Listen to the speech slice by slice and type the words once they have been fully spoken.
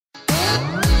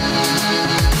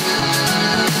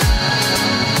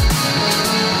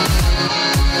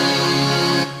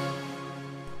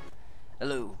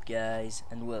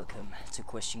and welcome to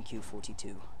Question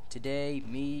Q42. Today,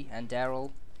 me and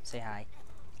Daryl, say hi.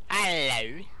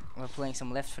 Hello. We're playing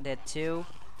some Left 4 Dead 2.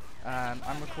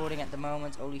 I'm recording at the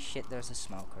moment. Holy shit, there's a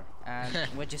smoker. And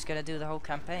we're just gonna do the whole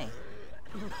campaign.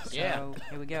 So, yeah.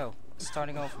 Here we go.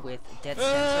 Starting off with Dead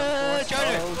Center, of course.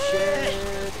 Oh shit!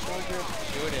 Charger.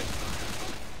 Shoot it.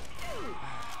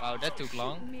 Wow, that took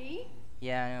long. Me?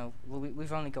 Yeah, I know. Well,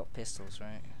 we've only got pistols,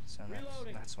 right? So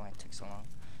that's why it took so long.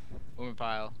 Boomer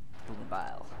pile. Boomer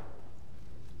bile.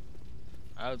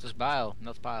 Oh, it was bile,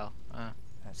 not pile.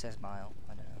 It says bile.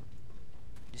 I don't know.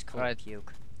 Just call Right. it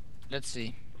puke. Let's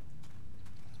see.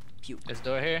 Puke. This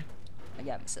door here. I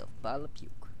got myself a bottle of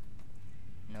puke.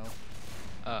 No.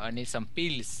 I need some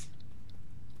pills.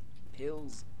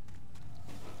 Pills.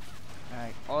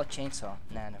 Alright. Oh, chainsaw.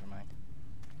 Nah, never mind.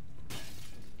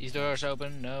 These doors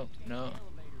open? No, no.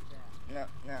 No.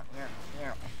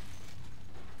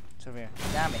 It's over here.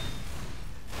 Damn it.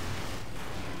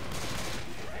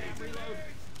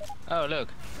 Oh, look.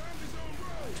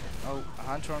 Oh, a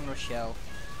hunter on Rochelle.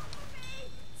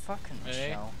 Fucking Hey.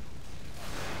 Rochelle.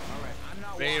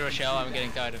 Really, Rochelle, I'm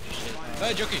getting tired of this shit.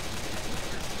 Hey, jockey!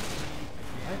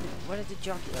 Where did the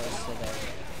jockey? Oh, it's still there.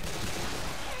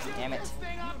 Damn it.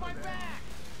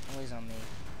 Always on me.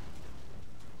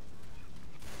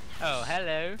 Oh,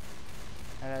 hello.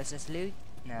 Is this loot?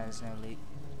 No, there's no loot.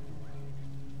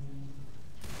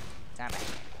 Damn it.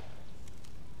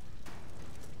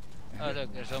 Oh,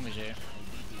 look, there's zombies here.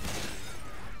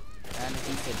 And a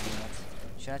defib unit.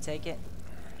 Should I take it?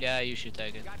 Yeah, you should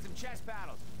take it. Got some chest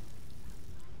battles.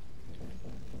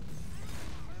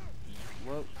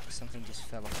 Whoa, something just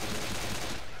fell off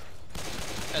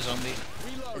A zombie.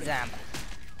 the roof. Zam.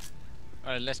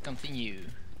 Alright, let's continue.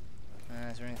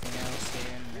 Is there anything else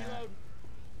here? No.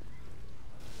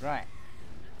 Right.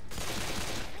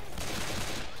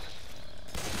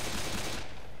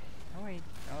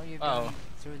 Oh, you're going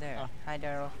through there. Oh. Hi,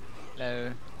 Daryl.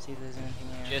 Hello. See if there's anything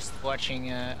here. Just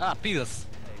watching, pills.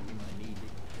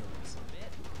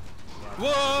 Whoa!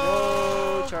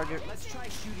 Whoa, Charger. Let's try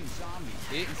shooting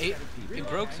zombies. He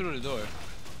broke through the door.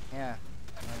 Yeah,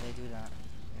 well, they do that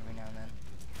every now and then.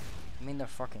 I mean, they're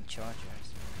fucking Chargers.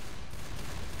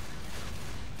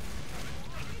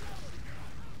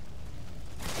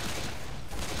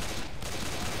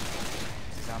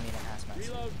 It's a zombie in a hazmat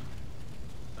suit.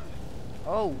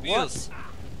 Oh, what? Wheels.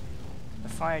 The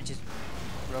fire just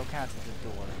broke out of the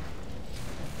door.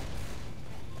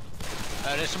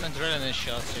 There's some adrenaline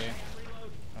shots here.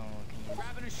 Oh, can you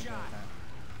Grabbing a shot.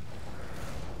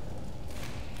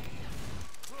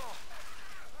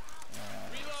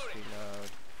 Reload.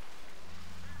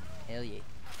 Hell yeah.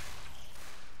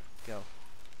 Go.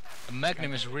 A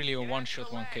Magnum is really a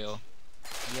one-shot, one-kill.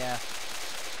 Yeah.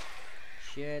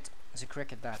 Shit. There's a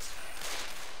cricket bat.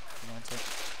 You want it?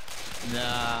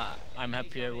 Nah, I'm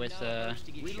happier with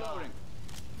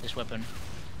this weapon.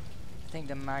 I think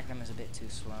the Magnum is a bit too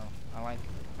slow. I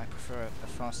prefer a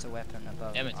faster weapon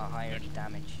above Damn it. a higher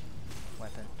damage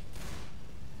weapon.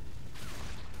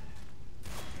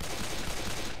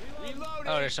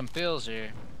 Oh, there's some pills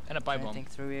here. And a pipe bomb. Anything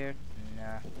through here?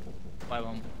 Nah. Pipe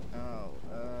bomb. Oh,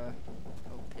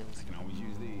 pills. I can always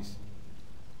use these.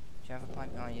 Do you have a pipe?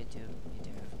 Oh, you do. You do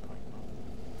have a pipe bomb.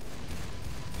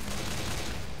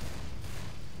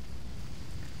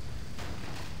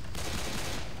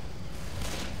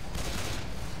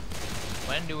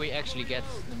 When do we actually get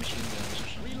the machine guns or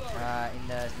something? In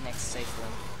the next safe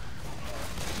room.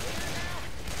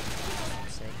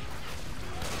 Safe.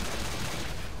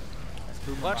 That's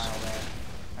boomer What? mile there.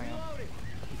 Hang on.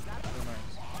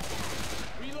 Boomers.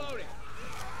 Reloading.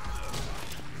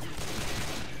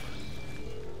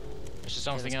 Is there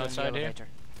something Okay, let's go in outside the here? elevator.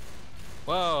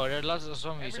 Whoa, there are lots of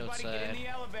zombies Everybody get in outside. the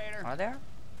elevator. Are there?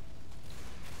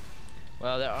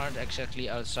 Well, they aren't exactly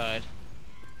outside.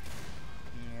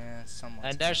 Yeah, somewhat.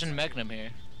 And there's a Magnum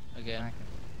here. Again.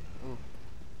 Ooh.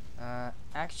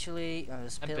 Actually,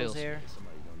 there's And pills pills. here.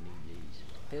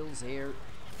 Pills here.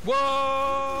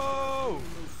 Whoa!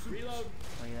 Reload.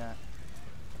 Look at that.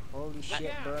 Holy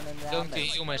shit, burning down. Going to there.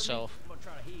 heal myself. I'm gonna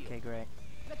try to heal. Okay, great.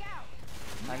 Look out!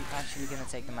 I'm actually gonna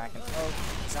take the Magnum. Oh,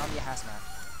 zombie hazmat.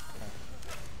 Okay.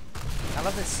 I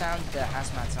love the sound the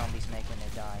hazmat zombies make when they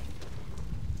die.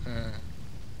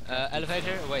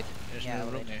 Elevator? Wait, there's Yeah, no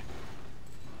room elevator. here.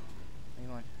 What do you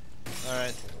want?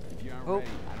 Alright. If you aren't Oh. ready,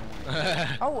 I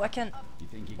don't want Oh, I can you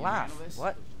think you can laugh. handle this?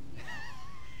 What?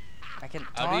 I can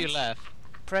How do taunt. you laugh?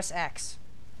 Press X.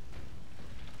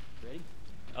 Ready?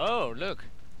 Oh, look.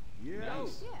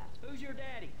 Yes. Yeah. Who's your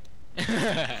daddy?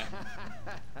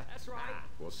 That's right.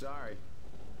 Well, sorry.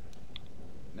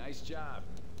 Nice job.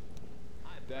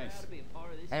 Thanks.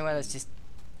 Anyway, let's just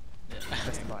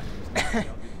Press the button. Y'all did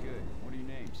good. What are your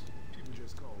names? People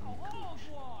just call me Coach.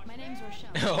 My name's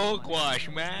Rochelle. Hogwash,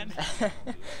 man. But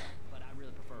I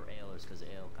really prefer Ellis because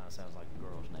Ale kind of sounds like a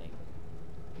girl's name.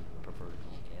 I prefer to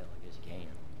call it Ale. I guess you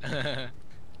can.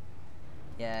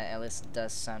 Yeah, Ellis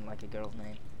does sound like a girl's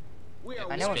name. We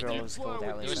are I know a Spitter. girl who's called It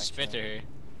Ellis. was actually. Spitter.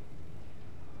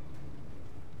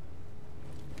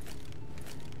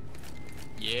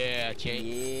 Yeah, Jay.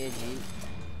 Yeah, G.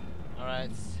 Alright,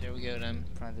 here we go then.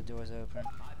 Find the doors open.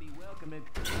 I'd be welcome to.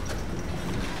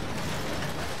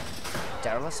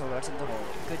 Daryl has alerted the hole.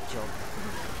 Good job.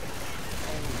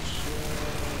 Holy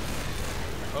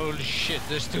shit. Holy shit,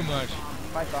 there's too much.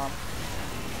 Pipe bomb.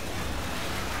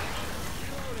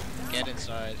 Get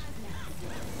inside.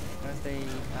 Where's the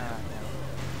no.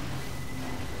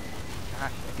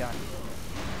 Ah, the gun.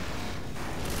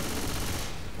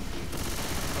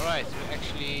 Alright, we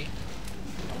actually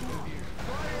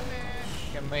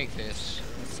can make this.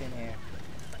 What's in here?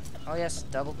 Oh yes,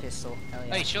 double pistol. Hell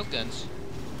yeah. Hey, shotguns.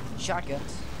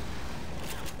 Shotguns.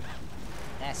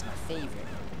 That's my favorite.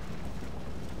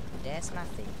 That's my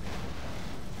favorite.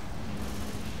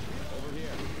 Over here.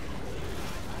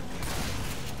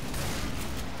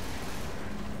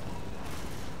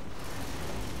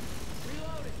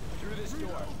 Through this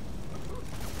door.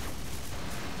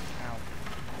 Ow.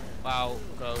 Wow,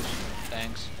 Coach.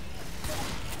 Thanks.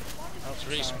 Oh, It's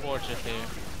really sorry. sportive here.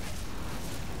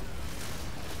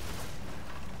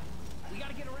 We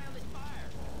gotta get around this fire.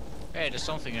 Hey, there's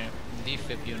something here.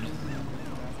 Defib unit.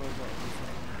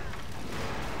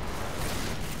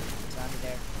 Zombie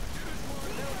there.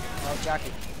 Oh,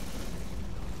 jockey.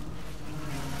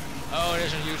 Oh,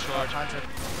 there's a huge sword. 100. Damn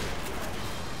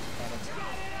it.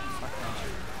 Fuck that.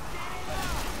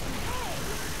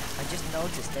 I just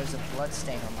noticed there's a blood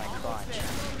stain on my crotch.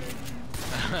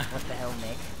 What the hell,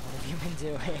 Nick? What have you been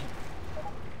doing?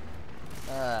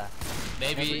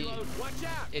 Maybe Watch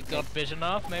out! it got bitten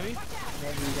off, maybe?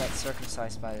 Maybe you got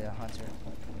circumcised by the hunter.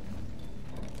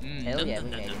 Mm. Hell yeah, we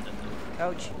made it.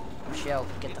 Coach, Rochelle,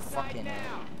 get the fuck in here.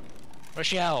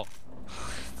 Rochelle!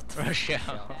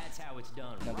 Rochelle. That's how it's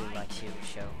done. Nobody likes you,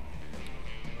 Rochelle.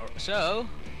 So,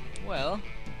 well,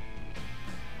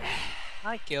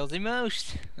 I killed the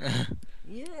most.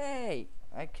 Yay!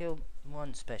 I killed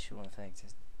one special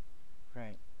infected.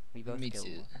 Great. We both Me killed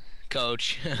too. one.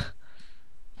 Coach.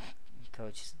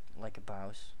 Coach is like a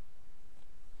boss.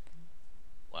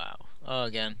 Wow. Oh,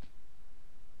 again.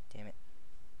 Damn it.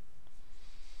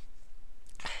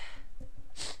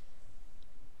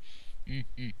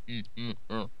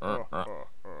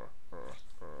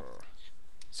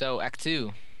 So, Act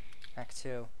 2. Act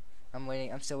 2. I'm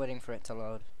waiting. I'm still waiting for it to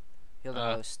load. You're the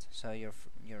host, so you're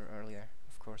earlier,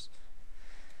 of course.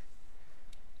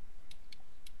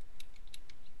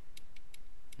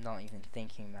 Not even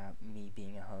thinking about me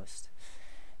being a host.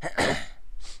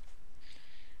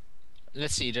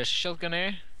 Let's see, there's a shotgun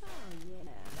here.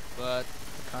 But,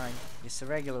 Kind. It's a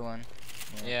regular one.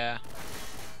 yeah.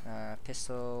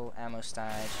 Pistol, ammo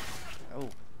stash. Oh,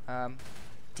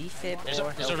 defib There's,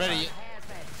 or there's health already.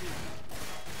 pack.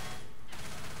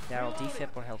 Daryl, defib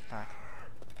or health pack?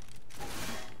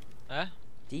 Huh?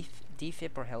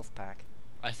 Defib or health pack?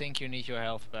 I think you need your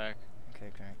health back. Okay,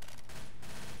 great.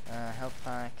 Health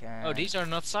pack. Oh, these are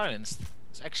not silenced.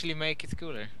 Let's actually make it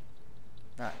cooler.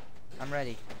 No, I'm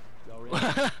ready. Y'all ready?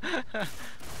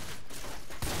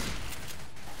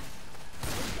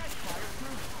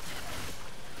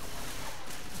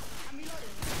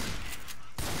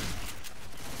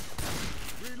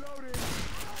 Reloading!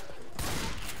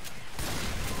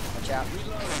 Watch out.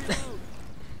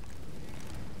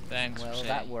 Thanks. Well, for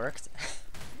that saying. worked.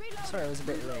 Sorry, I was a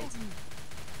bit late.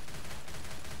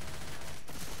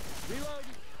 Reload!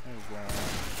 Oh,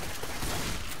 wow.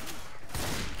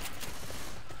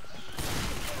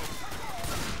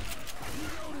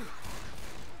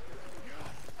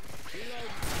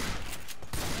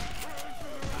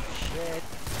 Shit.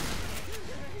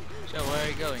 So, where are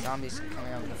you going? Zombies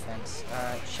coming over the fence.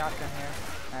 Shotgun here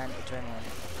and adrenaline.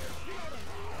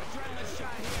 Adrenaline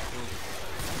shot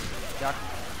here! Jock.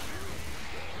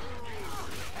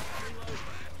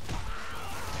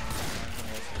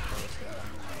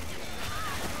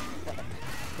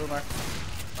 Boomer.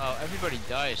 Oh, everybody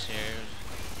dies here.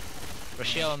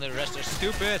 Rochelle and the rest are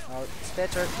stupid. Oh,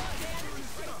 Spitter.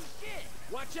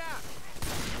 Watch out!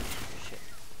 Shit.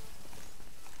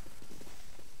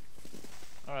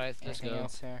 Alright, let's Anything go.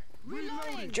 else here?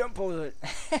 Reloading! Jump over it.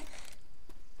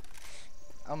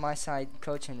 On my side,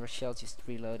 Coach and Rochelle just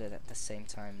reloaded at the same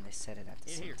time. They said it at the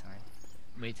same time.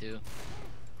 Me too.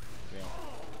 Great.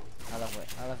 I love it.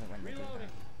 I love it when they do that.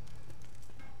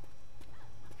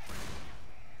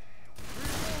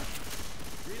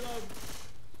 Reload.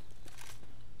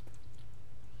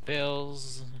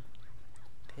 Pills.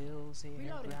 Pills here,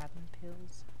 Reloading. grabbing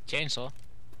pills. Chainsaw.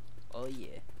 Oh yeah.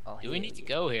 Oh, Do we hell need to yeah.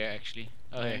 go here actually?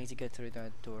 Oh, I here. need to go through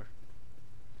that door.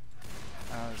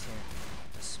 Oh, he's here.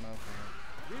 The smoke.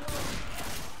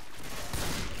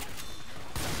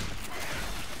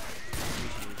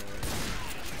 Usually there.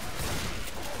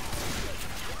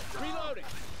 Reloading.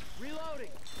 Reloading.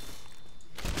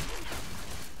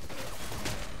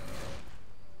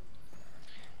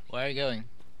 Where are you going?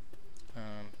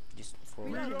 Just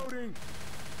forward. Reloading.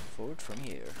 Forward from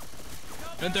here.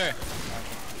 Hunter! Okay.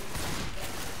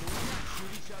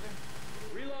 Shoot each other.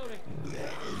 Reloading.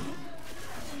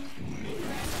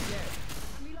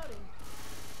 Reloading.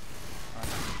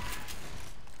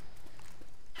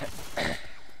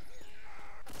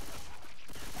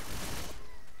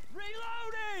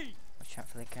 Reloading. Watch out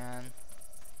for the can.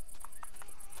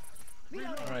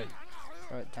 Alright.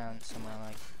 Throw it down somewhere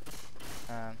like.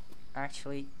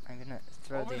 Actually, I'm gonna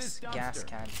throw Over this this gas dumpster.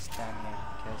 can just down here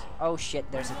because. Oh shit!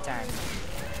 There's a tank.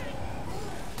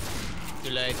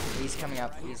 Too late. He's coming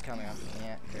up. He's coming up.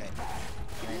 Yeah, great.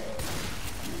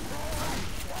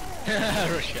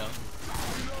 Rochelle.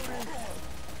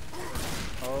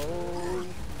 Oh,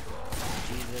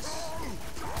 Jesus.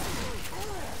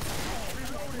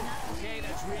 Okay,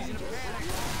 that's reason to panic.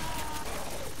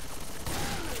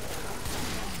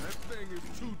 That thing is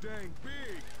too dang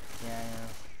big. Yeah, I know,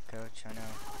 Coach. I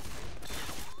know.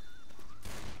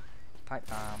 Pipe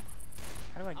bomb.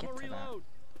 How do I get to that? Reload.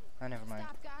 Oh, never mind.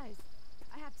 Stop, guys.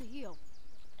 I have to heal.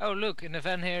 Oh look, in the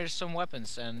van here's some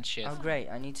weapons and shit. Oh, great.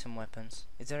 I need some weapons.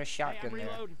 Is there a Hey, shotgun I'm there?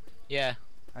 reloading. Yeah.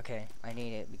 Okay, I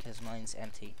need it because mine's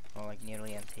empty, or like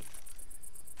nearly empty.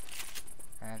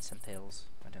 And some pills.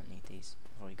 I don't need these.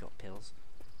 I've already got pills.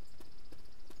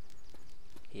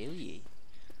 Hell yeah.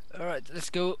 Alright, let's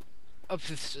go up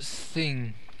this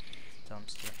thing.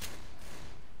 Dumpster.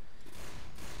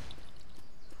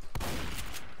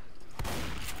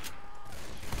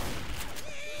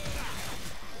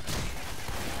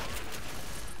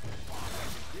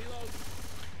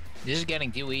 This is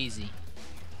getting too easy.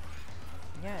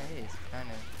 Yeah, it is, kind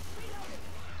of.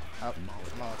 Oh,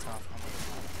 Molotov.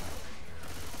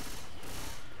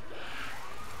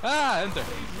 Ah, Hunter!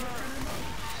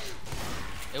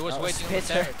 It was Oh, waiting on the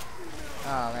Spitzer. turret.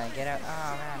 Oh man, get out.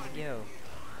 Oh man, go.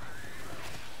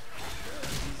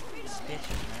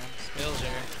 Spitzer, man. Pills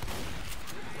here.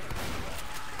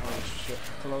 Holy shit.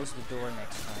 Close the door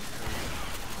next time, please.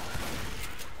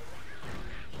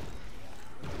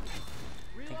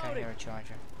 I think I hear a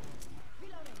charger.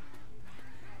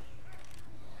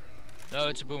 No,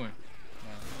 it's a boomer. No.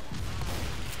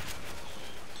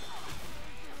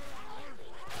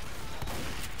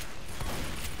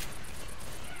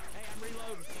 Hey, I'm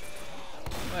reloading.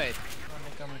 Wait, are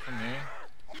they coming from here?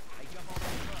 Hey, jump on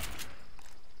that truck.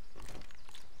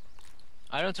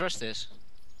 I don't trust this.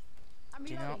 I'm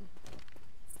Do you know- reloading.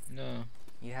 No.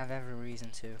 You have every reason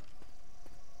to.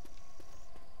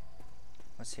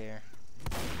 What's here?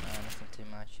 Nothing too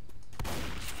much.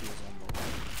 Just fuels on board.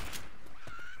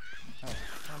 Oh,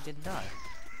 I didn't die.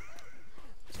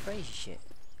 It's crazy shit.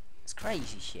 It's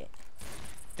crazy shit.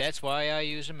 That's why I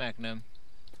use a Magnum.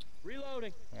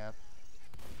 Reloading. Yep.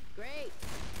 Great.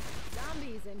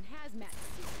 Zombies and hazmat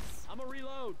suits. I'm a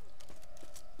reload.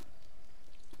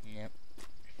 Yep.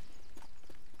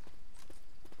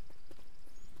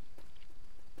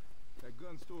 That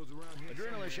gun store's around here.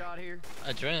 Adrenaline shot here.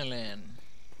 Adrenaline.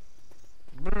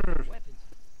 Brrr. Weapons.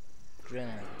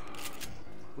 Adrenaline.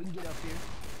 We can get up here.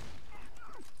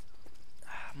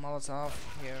 Molotov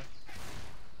here.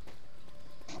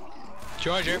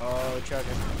 Charger. Oh, charger.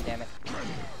 Damn it. Big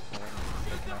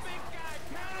guy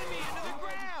pounding me into the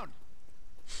ground.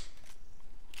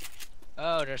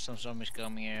 Oh, there's some zombies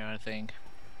coming here, I think.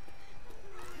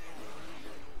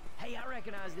 Hey, I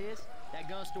recognize this. That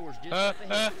gun store's just Uh, up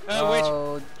ahead. which?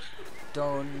 Oh,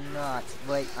 do not.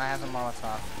 Wait, I have a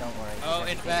Molotov. Don't worry. Oh, in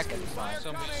Everything's back. gonna be fine.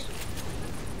 Zombies.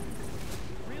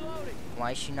 Reloading.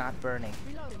 Why is she not burning?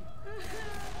 Reloading.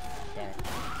 Damn it.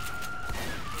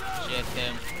 Shit,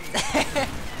 him. Hey,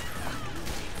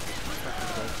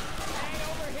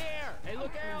 over here. Hey,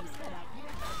 look out.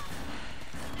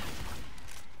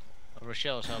 Oh,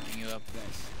 Rochelle's helping you up.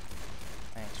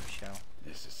 Thanks, Rochelle.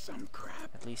 This is some crap.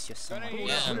 At least you're Gun someone. ain't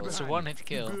Yeah, Put it it's a behind one-hit You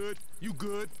kill. good? You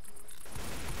good?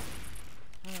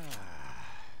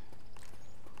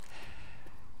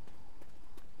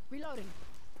 Reloading.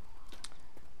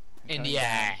 In the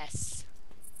ass.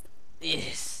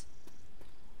 Yes.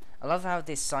 I love how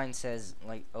this sign says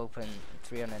like open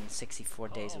 364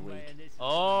 days a week. Man, this is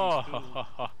Oh.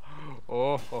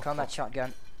 cool. Oh. Combat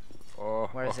shotgun. Oh.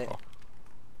 Where is it?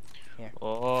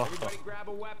 Oh. Everybody grab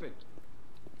a weapon.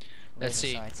 Let's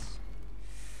see. Sights.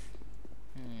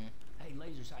 Hey,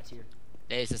 laser sights here.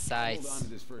 Laser Hold on sights. to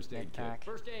this first aid Med kit. pack.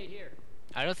 First aid here.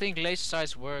 I don't think laser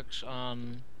sights works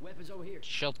on Weapons over here.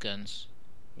 shotguns.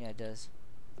 Yeah, it does.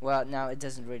 Well, no, it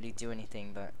doesn't really do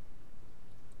anything, but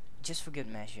just for good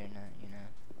measure, no, you know.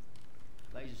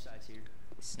 Laser sights here.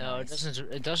 It's No, nice.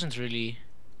 it doesn't really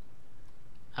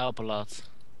help a lot.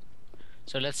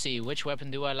 So let's see, which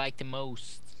weapon do I like the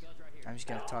most? Guns right here. I'm just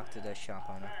gonna talk to the shop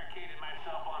owner.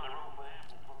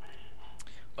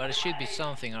 Well, there should be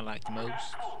something I like the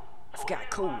most. I've got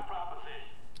cool.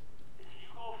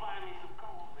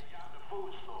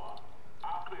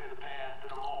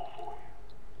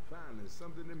 Finally,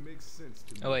 something that makes sense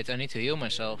to me. Oh wait, I need to heal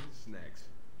myself. Snacks.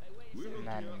 We'll hook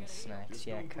Man you up. and snacks, Just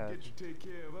yeah, don't forget coach. to take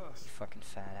care of us. You fucking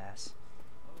fat ass.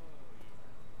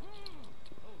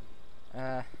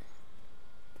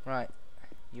 Right.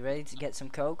 You ready to get some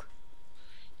coke?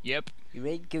 Yep. You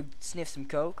ready to go sniff some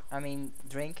coke? I mean,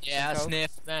 drink Yeah, some coke?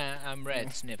 sniff. I'm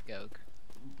red. Sniff coke.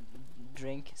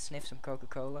 Drink, sniff some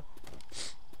Coca-Cola.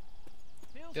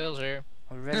 Bill's here.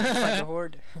 Are we ready to fight the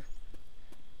horde?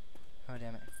 Oh,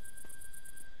 damn it.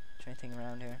 Is there anything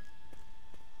around here?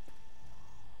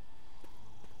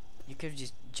 You could have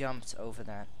just jumped over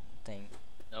that thing.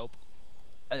 Nope.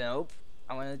 Nope.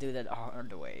 I want to do that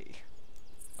hard way.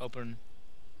 Open.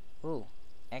 Ooh.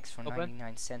 X for Open.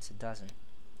 99 cents a dozen.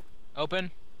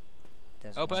 Open.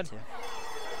 Doesn't Open. want to.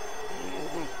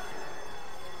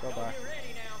 Crowbar. Get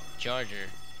ready now. Charger.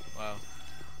 Wow.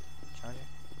 Charger.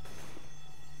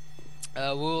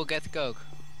 We'll get the coke.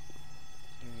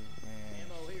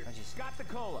 Ammo here. I just Got the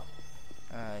cola.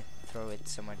 throw it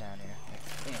somewhere down here.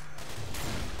 Yeah.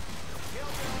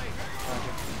 Hillbilly.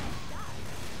 Charger.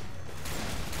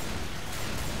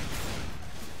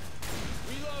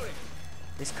 Reloading.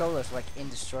 This cola is like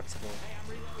indestructible. Hey, I'm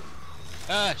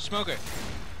reloading. Smoker.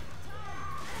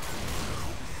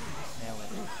 Nail it.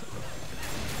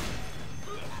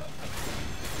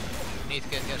 Need to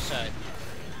get outside. I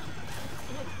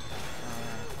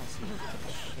can't see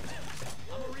shit.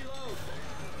 I'm gonna reload.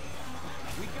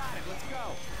 We got it. Let's go.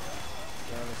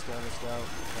 Let's go.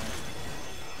 Okay.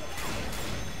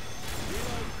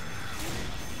 Reload.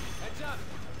 Heads up.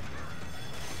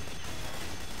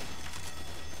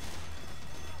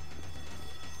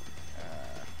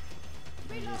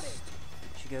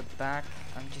 Should go back.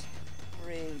 I'm just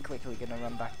really quickly gonna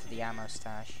run back to the ammo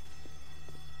stash.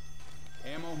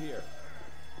 Ammo here.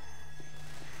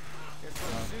 Guess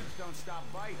those suits don't stop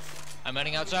bites. I'm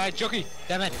running outside. Jockey.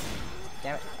 Damn it.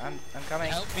 Damn it, I'm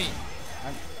coming. Help me.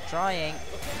 I'm trying.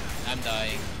 I'm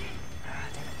dying. Ah,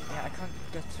 damn it. Yeah, I can't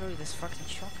go through this fucking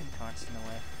shopping cart's in the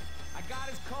way. I got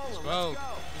his cola. Whoa. Let's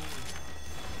go.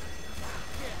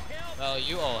 Well,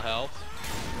 you all helped.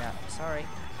 Yeah, sorry.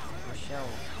 Rochelle.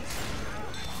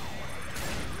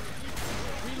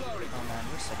 Reloading. Oh man,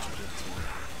 we're such a good team.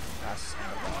 Us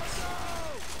and the boss.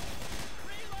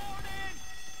 Reloading.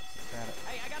 Grab it.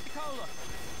 Hey, I got the cola.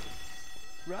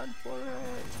 Run for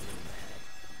it!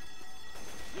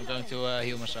 I'm going to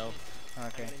heal myself.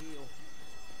 Okay, Gotta heal.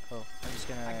 cool. I'm just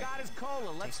gonna I got his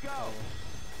cola. take Let's some go. cola.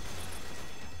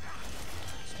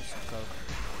 Sniff some coke.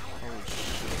 Holy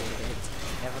shit.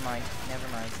 Never mind.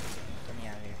 Get me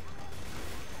out of here.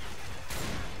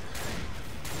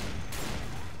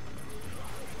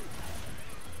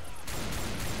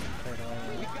 Clear the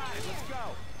way. We got it. Let's go.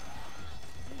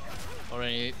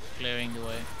 Already clearing the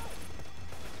way.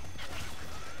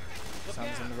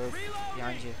 Someone's on the roof.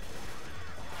 Behind you.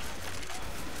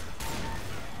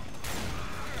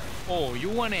 Oh, you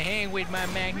wanna hang with my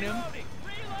Magnum? Reloading.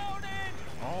 Reloading.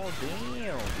 Oh,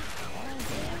 damn.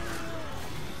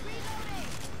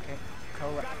 Okay,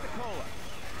 cola. Got the cola.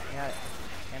 Yeah,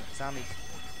 and zombies.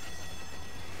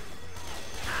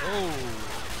 Oh,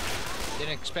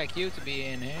 didn't expect you to be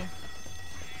in here.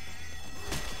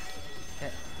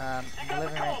 Okay,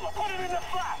 delivering it.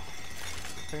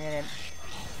 Bring it in.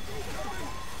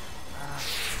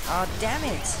 Oh, damn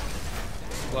it!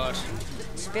 What?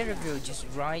 Spirit grew just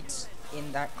right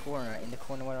in that corner, in the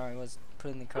corner where I was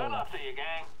putting the cola.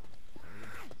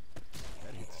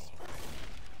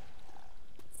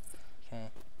 Okay,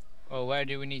 Well, where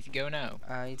do we need to go now?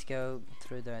 I need to go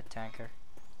through the tanker.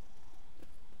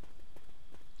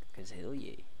 Cause hell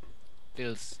yeah.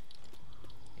 Bills.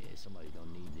 Yeah, somebody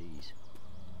don't need these.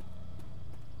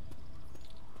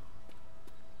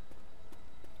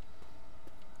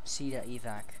 See that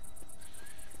evac.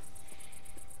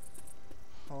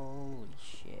 Holy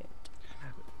shit.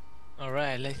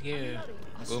 Alright, let's go.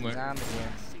 There's Boomer. some zombies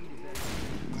here.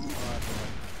 Oh, boy.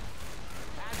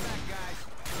 Hazmat guys.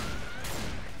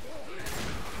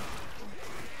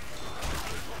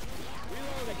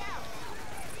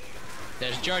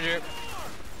 There's a charger.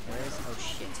 There is. Oh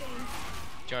shit.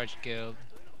 Charge killed.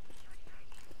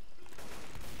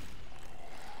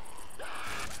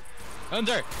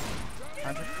 Hunter!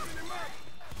 Hunter.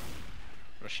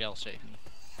 Rochelle saved me.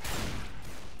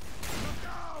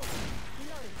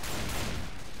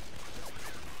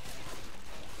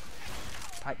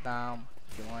 Pipe bomb.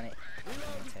 If you want it,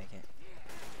 I'll take it.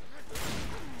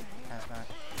 Hazmat.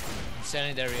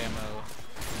 Sanitary ammo.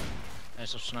 And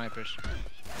some snipers.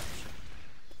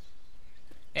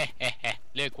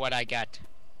 Look what I got.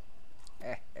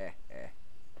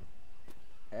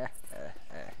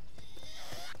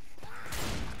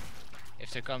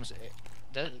 If there comes,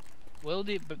 will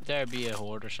there be a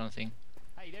horde or something?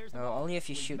 Hey, there's the No, ball. only if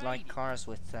you We shoot made like it. cars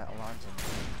with alarms in them.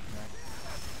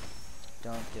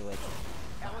 No. Don't do it.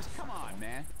 Ellis, come on,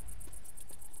 man.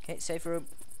 Okay, safe room.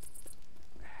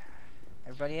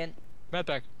 Everybody in?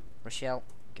 Backpack. Rochelle.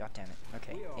 God damn it.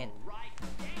 Okay, in.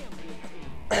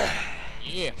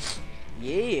 Yeah.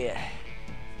 Yeah.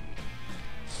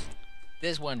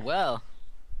 This went well.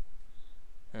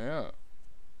 Oh.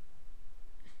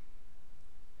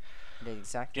 Did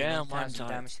exactly Yeah, 1,000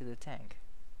 mine's damage to the tank.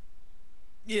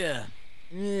 Yeah.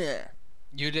 Yeah.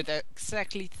 You did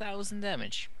exactly 1,000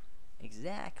 damage.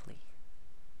 Exactly.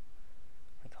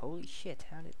 Like holy shit,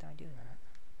 how did I do that?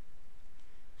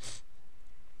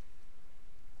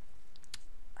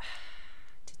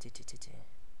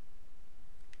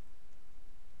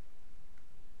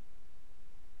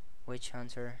 Witch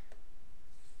hunter.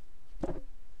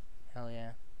 Hell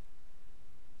yeah.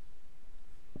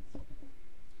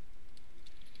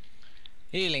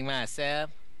 Healing myself.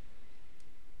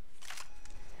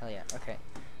 Hell yeah. Okay.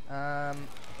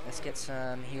 Let's get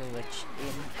some heal witch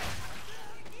in.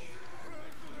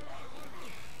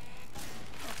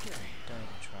 Don't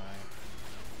even try.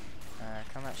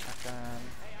 Combat shotgun.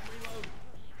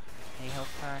 Any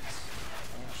health packs?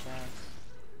 Any shots?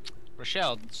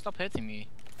 Rochelle, stop hitting me.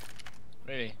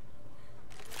 Really.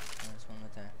 There's one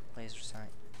with a laser sight.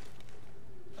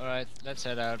 Alright, let's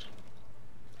head out.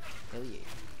 Hell yeah.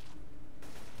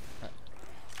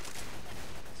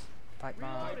 Pipe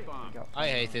bomb. Pipe bomb. We got I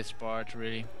hate bomb. this part,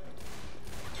 really.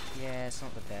 Yeah, it's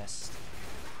not the best.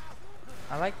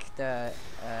 I like the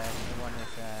one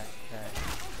with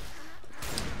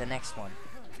the next one.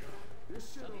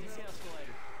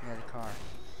 Yeah, the car.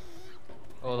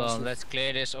 Hold What's on, the- let's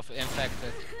clear this of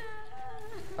infected.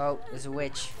 Oh, there's a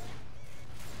witch.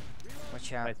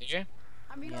 Watch out. Right here.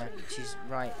 I'm Yeah, reloading. she's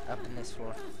right up in this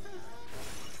floor.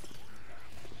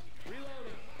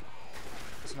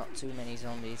 There's not too many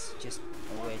zombies, just a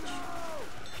witch.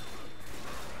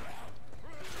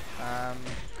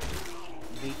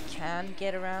 We can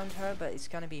get around her, but it's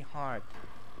gonna be hard.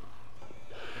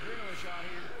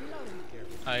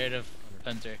 I heard of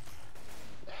Hunter.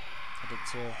 I did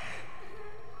too.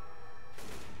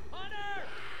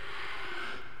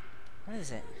 What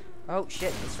is it? Oh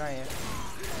shit, it's right here.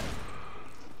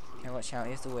 Okay, watch out,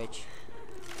 here's the witch.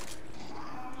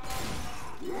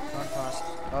 Run fast.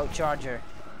 Oh, charger.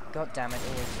 God damn it,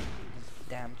 always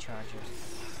damn charger.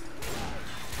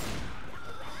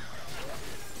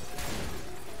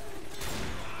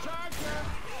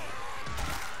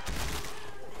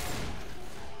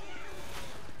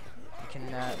 We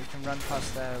can run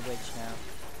past the witch now.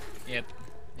 Yep,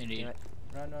 Do indeed. it.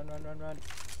 Run, run, run, run, run.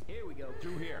 Here we go.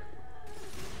 Through here.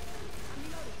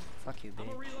 Fuck you, I'm bitch.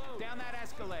 gonna reload. Down that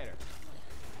escalator.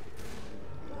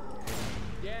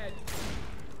 Dead.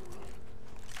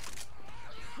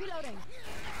 Reloading.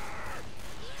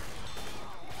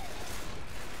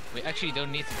 We actually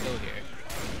don't need to go here.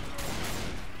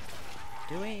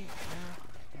 Do we? No.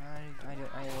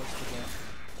 I always forget.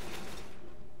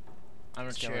 I'm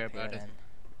not Let's go sure up here about it. then.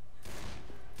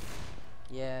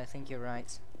 Yeah, I think you're right.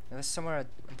 There was somewhere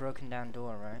a broken down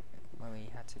door, right? Where we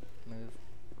had to move.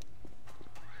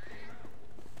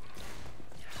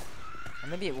 Or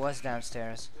maybe it was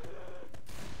downstairs.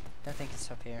 Don't think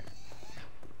it's up here.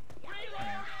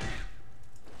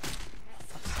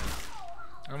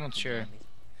 I'm not sure.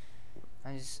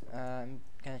 I'm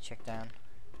gonna check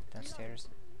downstairs.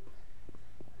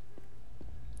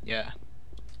 Yeah.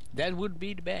 That would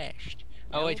be the best.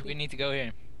 Oh wait, we need to go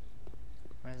here.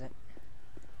 Where is it?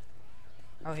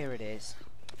 Oh, here it is.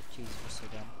 Jeez, we're so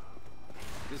dumb.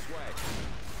 This way.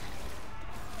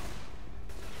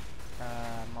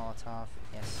 Molotov,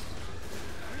 yes.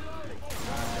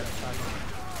 Charger.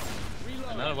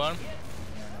 Another one. Yeah,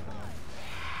 another one.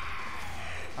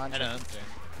 And Hunter. a Hunter.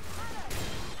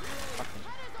 Fucking.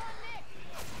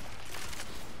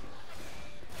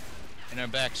 In our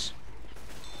backs.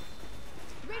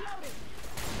 Reloading.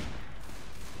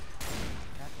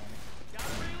 God damn it.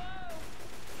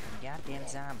 goddamn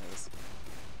zombies.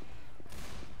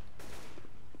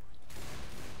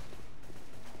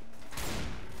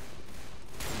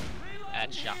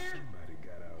 Headshot.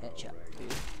 Headshot,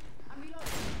 dude.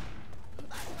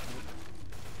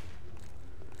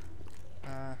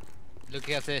 Look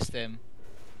at this, Tim.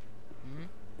 Hmm?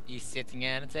 He's sitting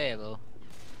at a table.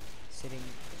 Sitting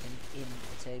in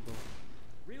a table.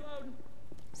 Reload.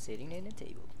 Sitting in a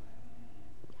table.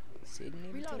 Sitting in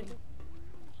a Reloading. table.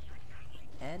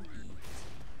 And eat.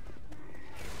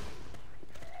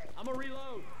 I'm a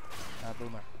reload.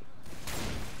 Boomer.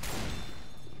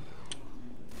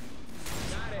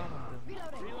 Got it.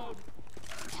 Reloading. Reload.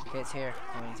 Okay, it's here.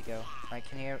 I need to go. I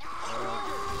can hear.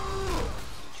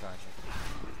 Charger.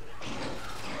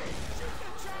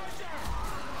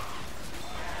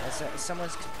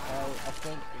 Someone's. I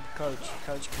think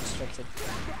coach constricted.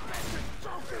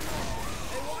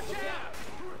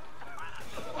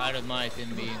 I don't mind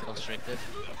him being constricted.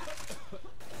 No,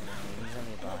 he's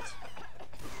only a bot.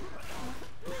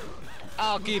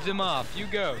 I'll keep them off. You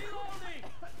go.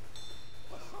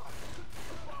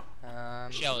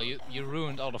 Shell, you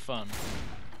ruined all the fun.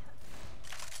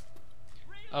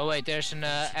 Oh wait, there's an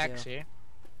axe here.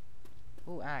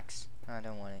 Ooh, axe. No, I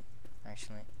don't want it.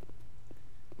 Actually,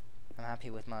 I'm happy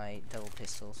with my double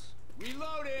pistols.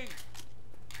 Reloading.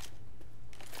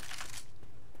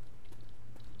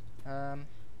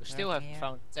 We still nothing haven't here.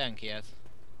 found a tank yet.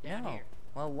 Down No. here.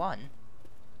 Well, one.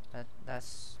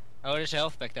 That's. Oh, there's a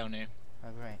health pack down here.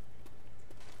 Oh, great.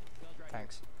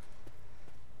 Thanks.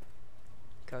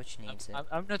 Coach needs it.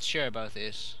 I'm not sure about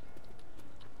this.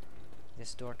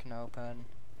 This door can open.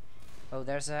 Oh,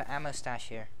 there's a ammo stash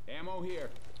here. Ammo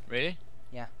here. Really?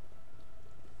 Yeah.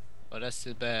 Oh, that's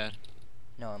too bad.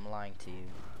 No, I'm lying to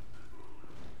you.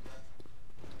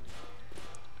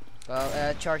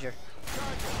 Well, charger.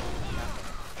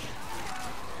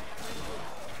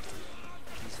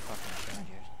 These fucking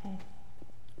chargers.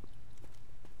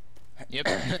 Yep.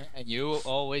 And you will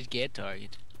always get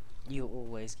targeted. You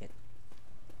always get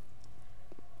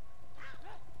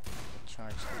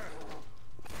charged.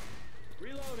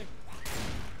 Reloading.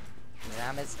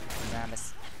 Zamas,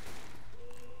 Zamas.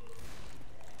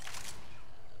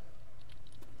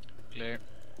 Clear.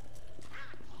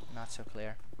 Not so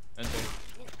clear. Hunter.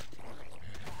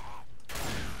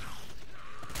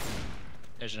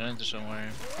 There's an hunter somewhere.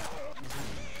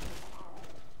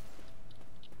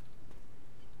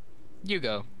 You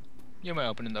go. You may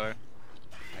open the door.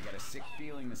 I got a sick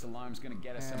feeling this alarm's gonna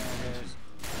get us some there's- attention.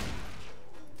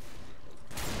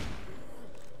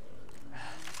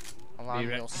 Alarm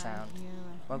Be will sound.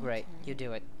 Well, great. You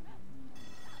do it.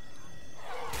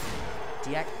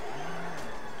 Deac.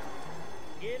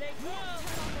 Here they come.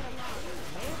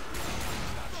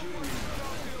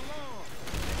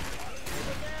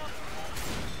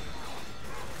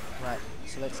 Right.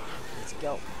 So let's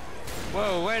go.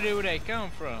 Whoa, where do they come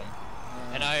from?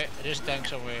 And there's a tank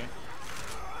somewhere.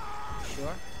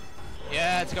 Sure.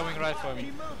 Yeah, it's coming right for me.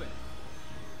 Keep moving.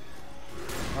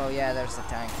 Oh yeah, there's the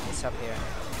tank. It's up here.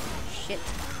 Shit.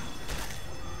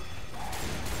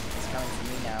 It's coming for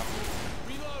me now.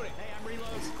 Reloading. Hey, I'm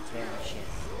reloading. It's very shit.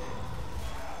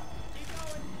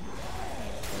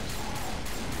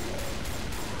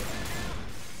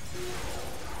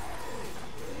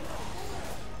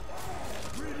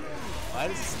 Why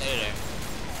does it stay there?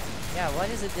 Yeah, why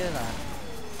does it do that?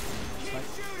 It's like,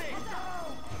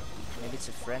 maybe it's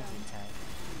a friendly tank.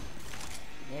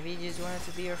 Maybe he just wanted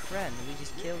to be your friend. We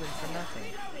just killed him for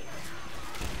nothing.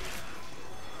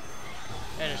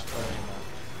 There's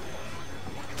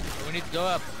we need to go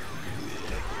up.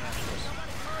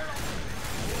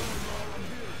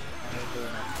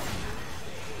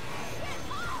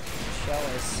 Shell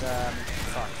is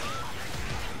fucked.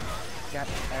 God,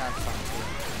 and I'm fucked too.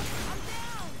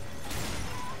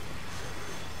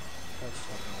 Coach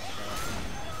taking the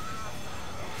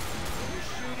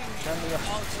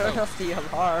shell. Turn off the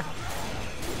alarm.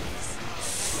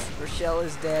 Rochelle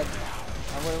is dead.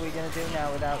 And what are we gonna do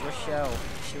now without Rochelle?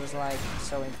 She was like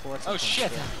so important. Oh and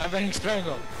shit! I'm getting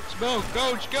strangled. Smoke,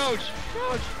 coach.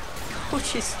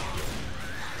 Coach is.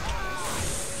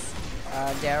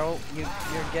 Daryl,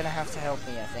 you're gonna have to help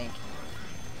me, I think.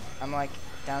 I'm like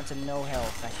down to no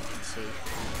health, as you can see.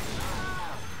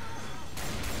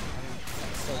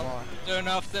 I'm still on. Turn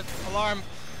off the alarm.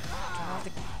 Turn off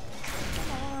the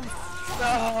alarm.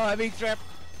 Oh, I'm being trapped.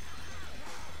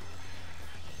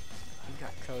 You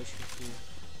got Coach with you.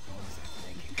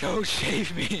 Coach,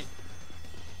 save me.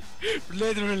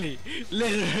 Literally.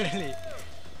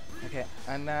 Okay,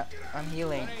 I'm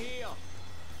healing. Gonna heal.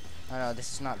 Oh no,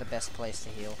 this is not the best place to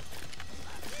heal.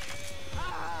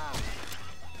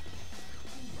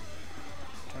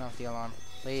 Turn Turn off the alarm.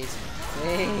 Please.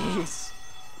 Please.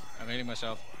 I'm hitting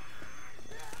myself.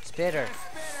 Spitter.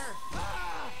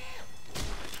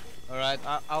 Alright,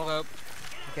 I'll go.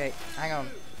 Okay, hang on.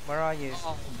 Where are you?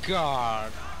 Oh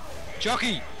god.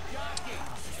 Jockey! Oh,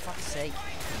 for fuck's sake.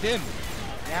 Tim!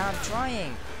 Yeah, I'm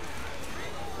trying.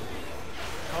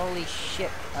 Holy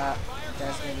shit.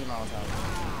 There's gonna be Molotov.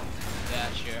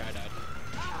 Yeah, sure, I died.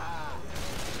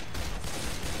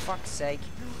 Fuck's sake.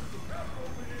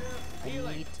 I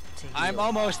need to heal. I'm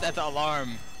almost at the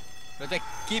alarm. But they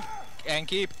keep and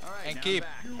keep and keep.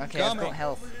 Okay, I've coming. got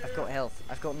health. I've got health.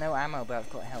 I've got no ammo, but I've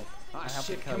got health. Ah, I'll help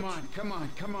shit, the coach. come on, come on,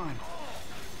 come on.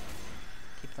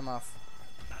 Keep them off.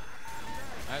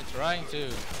 I'm trying to.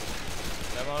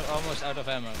 I'm almost out of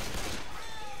ammo.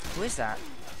 Who is that?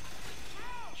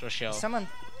 Rochelle. Someone.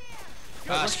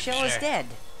 Wait, Ah, Rochelle is Spitter. dead.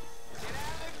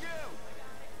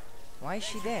 Why is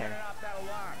she there?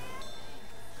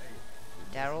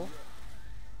 Daryl?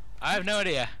 I have no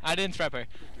idea. I didn't trap her.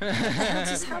 What the hell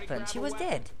just happened? She was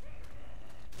dead.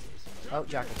 Oh,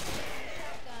 jockey.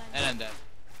 And I'm dead.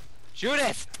 Shoot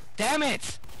it! Damn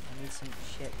it! I need some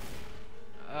shit.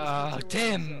 Oh,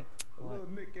 Tim!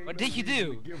 What did you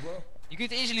do? You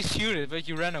could easily shoot it, but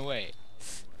you ran away.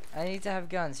 I need to have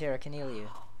guns. Here, I can heal you.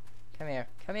 Come here.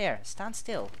 Come here. Stand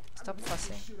still. Stop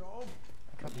fussing.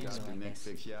 I can't use it like Nick this.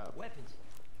 fix you up. Weapons.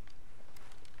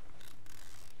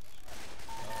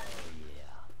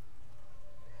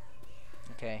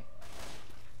 Okay.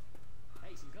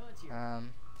 Hey, some guns here.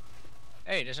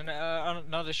 Hey, there's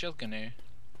another shotgun here.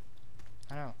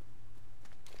 I know.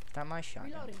 Is that my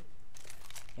shotgun? Reloading.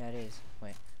 Yeah, it is.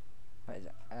 Wait. What is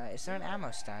it? Is there an ammo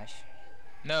stash?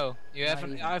 No, you have Not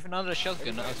an, even. I have another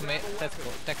shotgun,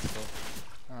 tactical.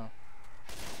 Oh.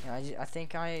 Yeah, I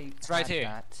think I. It's right had here.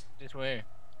 That. This way here.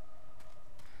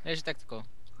 There's a tactical.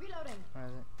 Reloading. Where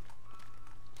is it?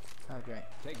 Oh, great.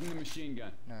 Taking the machine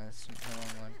gun. No, that's the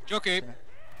wrong one. Jockey!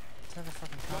 Is that the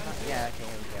fucking combat? Yeah, okay,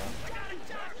 here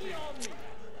we go.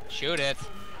 Shoot it!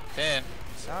 Tim!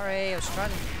 Sorry, I was trying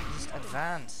to just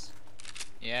advance.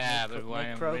 Yeah, Make but why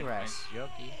make am progress. I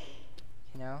jockey?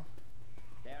 You know?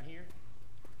 Down here.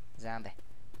 Zombie.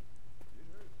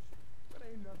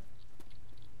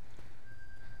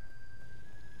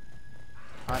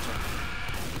 Hunter.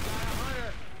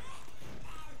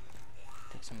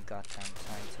 Took some goddamn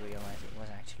time to realize it was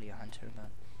actually a hunter, but.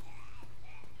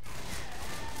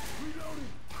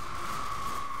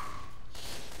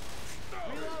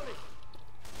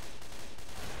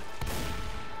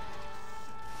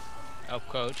 Help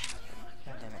coach.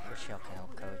 God damn it, Rochelle can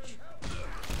help coach.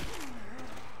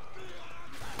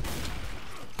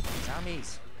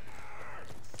 Zombies!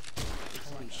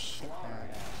 Holy shit, man.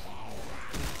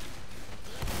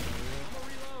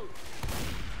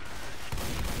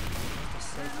 Where's the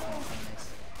safe point on this?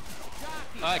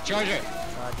 Alright, charger!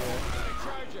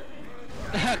 Charger.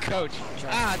 Coach!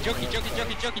 Ah, jockey!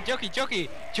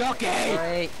 Jockey!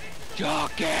 Wait.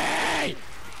 Jockey!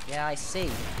 Yeah, I see.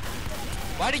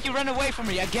 Why did you run away from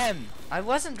me again? I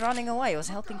wasn't running away, I was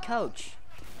helping coach.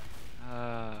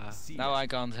 Now I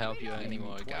can't help you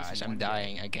anymore, guys. I'm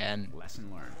dying again. Lesson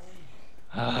learned.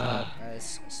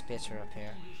 There's Spitter up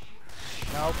here.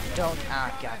 Nope, don't.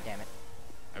 Ah, god damn it.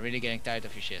 I'm really getting tired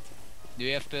of your shit. Do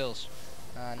you have pills?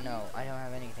 No, I don't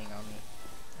have anything on me.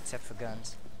 Except for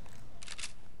guns.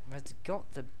 There's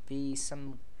got to be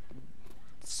somewhere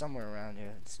around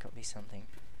here. There's got to be something.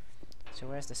 So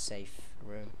where's the safe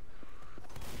room?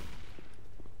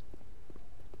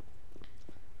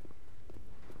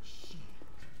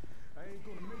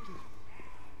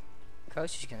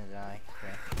 Coach is gonna die.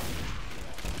 Okay.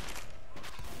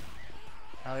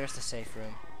 Oh, here's the safe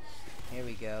room. Here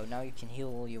we go. Now you can heal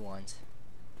all you want.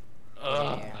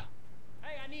 Ugh. Yeah.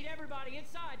 Hey, I need everybody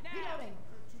inside now. Reloading.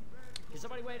 Can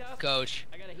somebody wait up? Coach.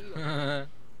 I gotta heal.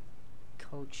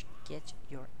 Coach, get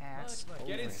your ass over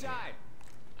Get here. inside.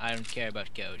 I don't care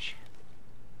about coach.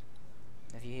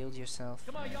 Have you healed yourself?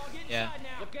 Come on, y'all, get Yeah. inside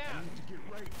now. Look out.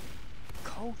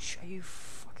 Coach, are you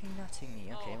fucking nutting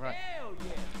me? Okay, Oh, right. hell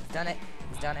yeah. He's done it.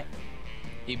 He's done it.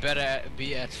 He better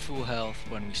be at full health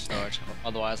when we start,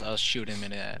 otherwise I'll shoot him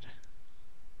in the head.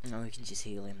 No, we can just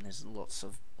heal him. There's lots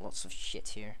of shit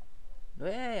here.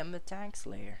 Hey, I'm the tank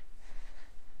slayer.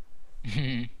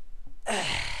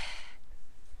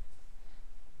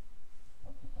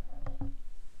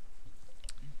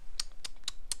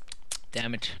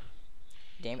 Damn it.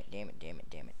 Damn it, damn it, damn it,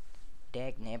 damn it.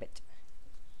 Dag nabbit.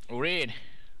 Read.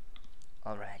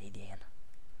 Alrighty then.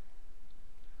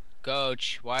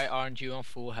 Coach, why aren't you on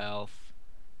full health?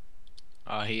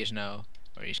 Oh, he is now,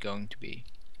 or he's going to be.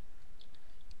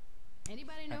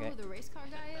 Anybody know Okay. who the race car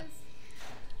guy is?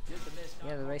 Here's the mist.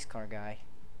 Yeah, the race car guy.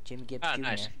 Jimmy Gibbs Ah, Jr.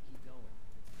 nice.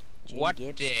 Jimmy What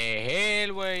Gibbs. the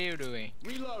hell were you doing?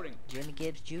 Reloading. Jimmy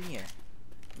Gibbs Jr.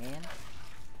 Man.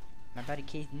 My buddy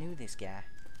Keith knew this guy.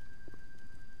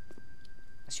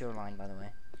 That's your line, by the way.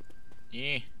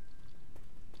 Yeah.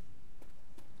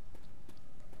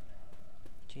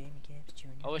 Jimmy Gibbs Jr.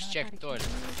 Always my check buddy the toilet.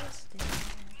 Keith knew this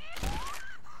guy.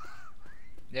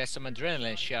 There's some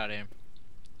adrenaline shot here.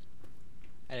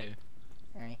 Hello.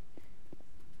 Alright.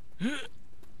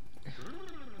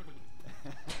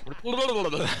 Look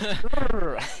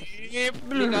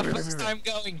how fast I'm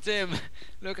going, Tim.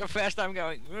 Look how fast I'm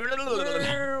going.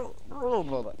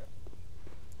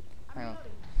 Hang on.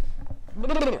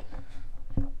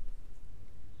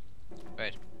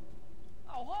 Wait.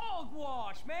 Oh,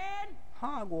 hogwash, man!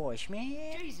 Hogwash,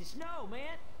 man. Jesus, no,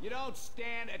 man! You don't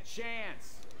stand a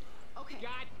chance. Okay.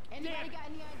 God Anybody damn it. got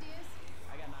any ideas?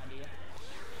 I got an idea.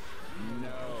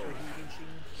 No.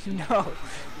 No.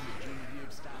 Jimmy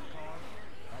Gibbs stock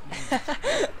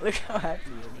car. Look how happy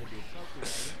he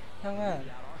is. Come on. Got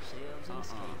ourselves an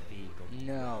escape vehicle.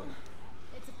 No.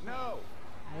 It's a plan. No.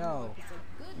 No. It's a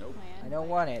good plan. I don't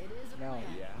want it. It is a No. plan.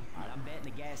 Yeah. Alright, I'm betting the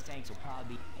gas tanks will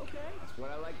probably be. Okay. That's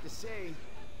what I like to see.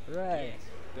 Right.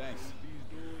 Thanks.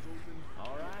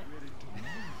 Alright.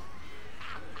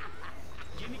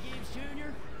 Jimmy Gibbs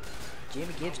Jr.?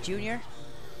 Jimmy Gibbs Jr.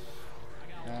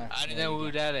 I don't know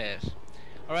who that is.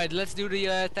 Alright, let's do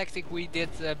the tactic we did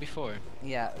before.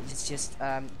 Yeah, it's just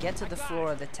get to the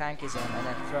floor the tank is on and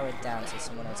then throw it down so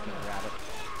someone else can grab it.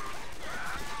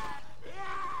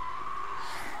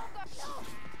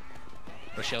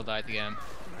 Rochelle died again.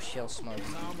 Rochelle smoking.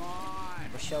 Come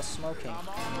on. Rochelle's smoking.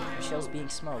 Rochelle's being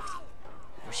smoked.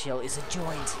 Rochelle is a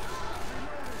joint.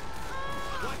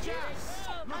 Watch out.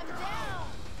 I'm down!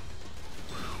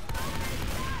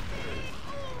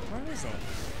 Where is he?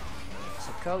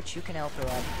 So, coach, you can help her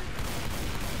up.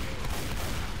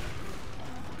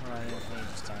 Alright, let me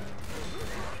just tell you.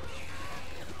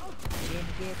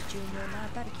 Jimmy Gibbs Jr., my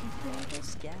buddy keep doing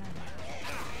this guy.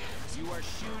 You are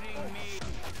shooting me.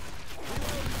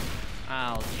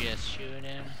 I'll just shoot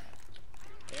him.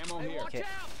 Ammo here. Okay,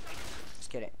 let's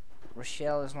get it.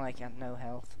 Rochelle is like at no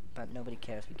health, but nobody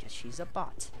cares because she's a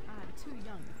bot. I'm too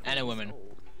young. And a woman.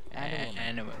 And a woman.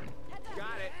 And a woman.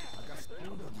 Got it.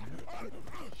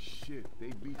 Shit, they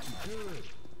beat you good.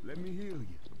 Let me heal you.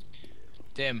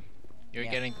 Tim, you're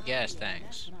Yeah. getting gas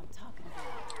tanks. That's what I'm talking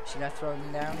about. Should I throw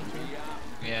them down again?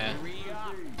 Yeah.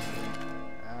 Re-up.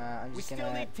 I'm We just still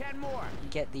gonna need 10 more.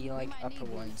 get the like upper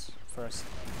ones first.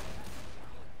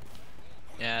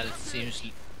 Yeah, that seems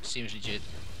legit.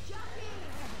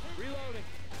 Reloading.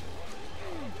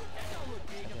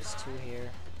 So there's two here.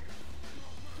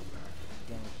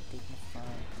 Then dignify.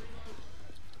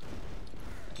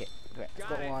 Okay, great. I've got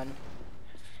Got it. one.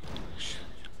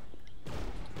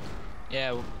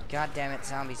 Yeah, God damn it,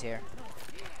 zombies here.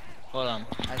 hold on.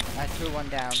 I threw one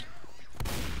down.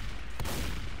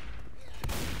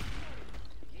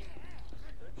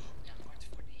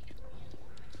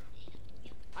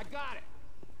 I got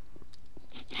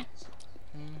it.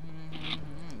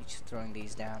 Just throwing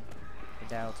these down for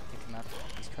Daryl to pick them up.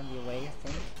 He's currently away, I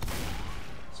think.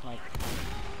 It's like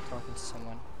talking to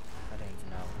someone. I don't even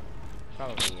know.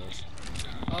 Probably is.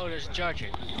 Oh, there's a charger.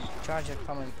 Charger,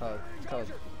 coming, poke.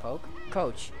 Poke?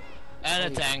 Coach. And a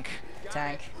Holy- tank.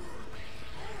 Tank.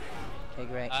 Okay,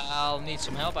 great. I'll need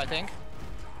some help, I think.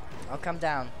 I'll come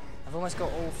down. I've almost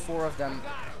got all four of them.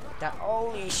 That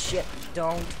holy shit!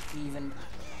 Don't even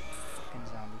fucking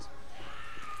zombies.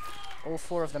 All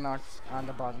four of them are on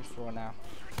the bottom floor now.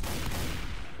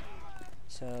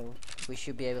 So we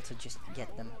should be able to just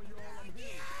get them.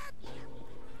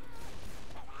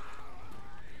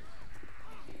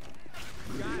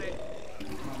 Got it.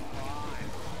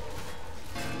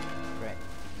 Great.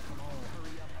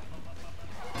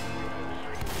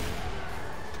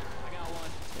 I got one.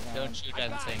 So now Don't shoot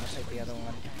at I'll things. take the other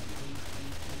one.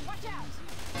 Watch out!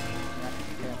 Yeah,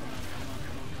 good.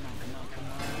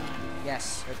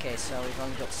 Yes. Okay. So we've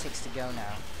only got 6 to go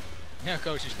now. Yeah,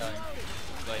 coach is dying.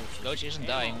 Wait, coach isn't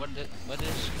dying. What is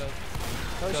coach?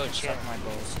 Coach, Coach, can suck my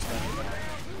balls. Just let me know.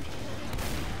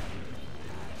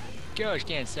 Coach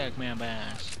can't suck my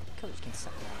ass. Coach can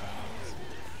suck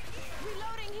my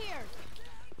Reloading here!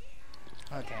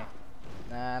 balls. Okay.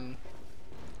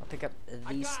 I'll pick up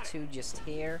these two just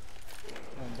here.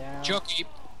 Going down. Jockey.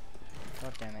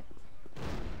 God damn it.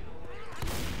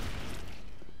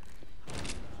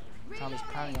 Tommy's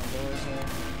pounding on doors here.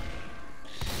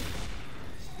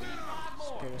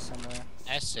 Spitter somewhere.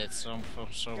 Acid from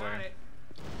Got somewhere. it.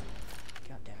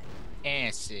 God damn it.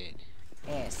 Acid.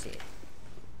 Acid.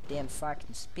 Damn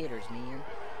fucking spitters, man.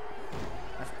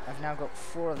 I've now got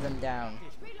 4 of them down.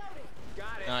 Reloading!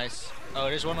 Got it. Nice. Oh,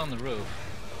 there's one on the roof.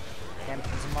 Damn it,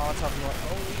 there's a Molotov more.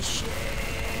 Holy shit!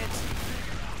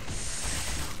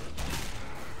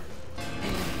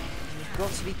 You've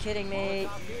got to be kidding me. I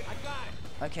got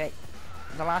it. Okay,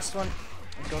 the last one.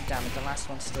 God damn it, the last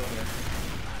one's still here.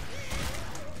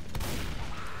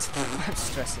 I'm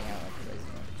stressing out like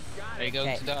crazy. Are you going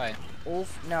Okay. to die?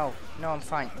 No, I'm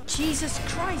fine. Jesus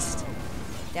Christ!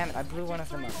 Damn it, I blew one of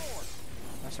them up.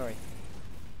 I'm sorry.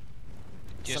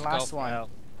 It's Just the last go one.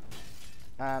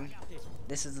 hell.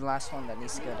 This is the last one that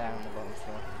needs to go down on the bottom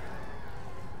floor.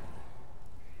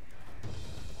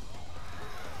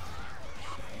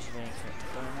 Just waiting for it to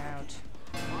burn out.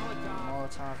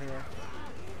 Molotov here.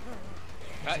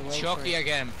 Right, wait for Shocky it.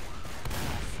 again.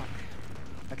 Ah,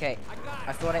 fuck. Okay,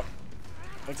 I've got it.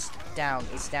 It's down,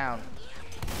 it's down.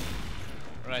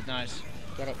 Right, nice.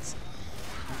 Get it.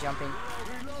 I'm jumping.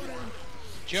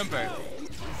 Jumper.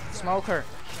 Smoker!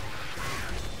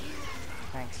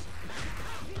 Thanks.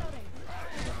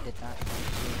 Whoever did that.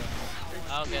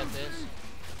 I'll get this.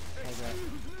 Okay,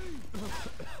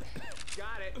 great.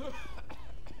 Got it.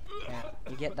 Yeah,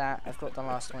 you get that. I've got the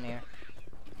last one here.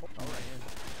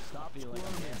 Stop you like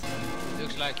I'm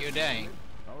Looks like you're dying.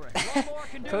 One more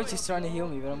can do Coach it. is trying to heal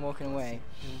me, but I'm walking away.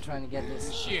 I'm trying to get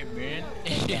this. Shit, man.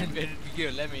 You better be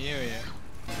good. Let me hear you.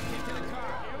 Get to the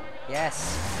car.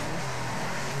 Yes.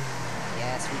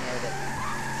 Yes, we know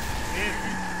that.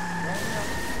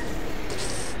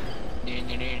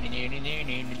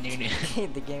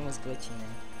 The game was glitching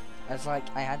then. I was like,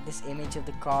 I had this image of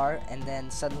the car, and then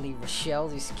suddenly Rochelle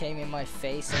just came in my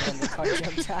face, and then the car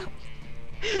jumped out.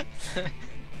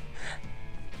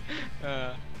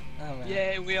 Oh man.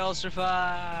 Yay, we all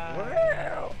survived.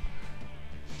 Wow.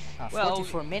 Well,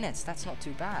 44 minutes, that's not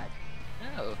too bad.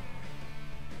 No.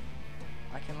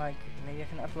 I can like, maybe I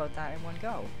can upload that in one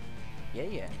go. Yeah.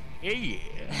 Yeah.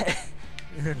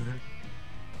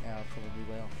 Yeah, I probably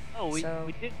will. Oh, So-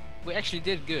 we actually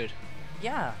did good.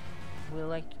 Yeah, we're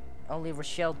like, only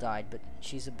Rochelle died, but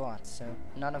she's a bot, so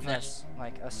none of Yes. us,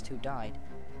 like us two, died.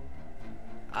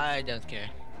 I don't care.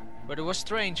 But it was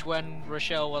strange when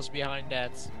Rochelle was behind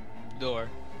that door.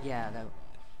 Yeah, that.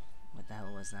 What the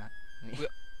hell was that?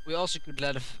 We also could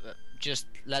just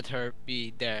let her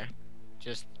be there.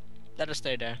 Just let her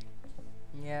stay there.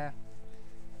 Yeah,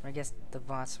 I guess the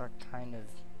bots are kind of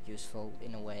useful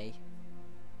in a way,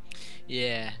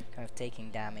 Yeah. kind of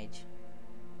taking damage,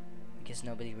 because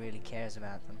nobody really cares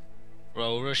about them.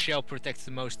 Well, Rochelle protects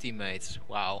the most teammates.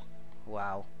 Wow.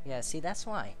 Wow. Yeah, see, that's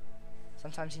why.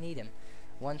 Sometimes you need them.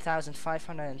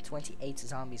 1,528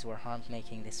 zombies were harmed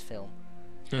making this film.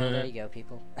 Well, there you go,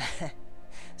 people.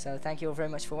 So thank you all very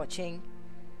much for watching,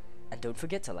 and don't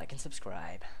forget to like and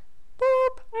subscribe.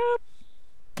 Boop!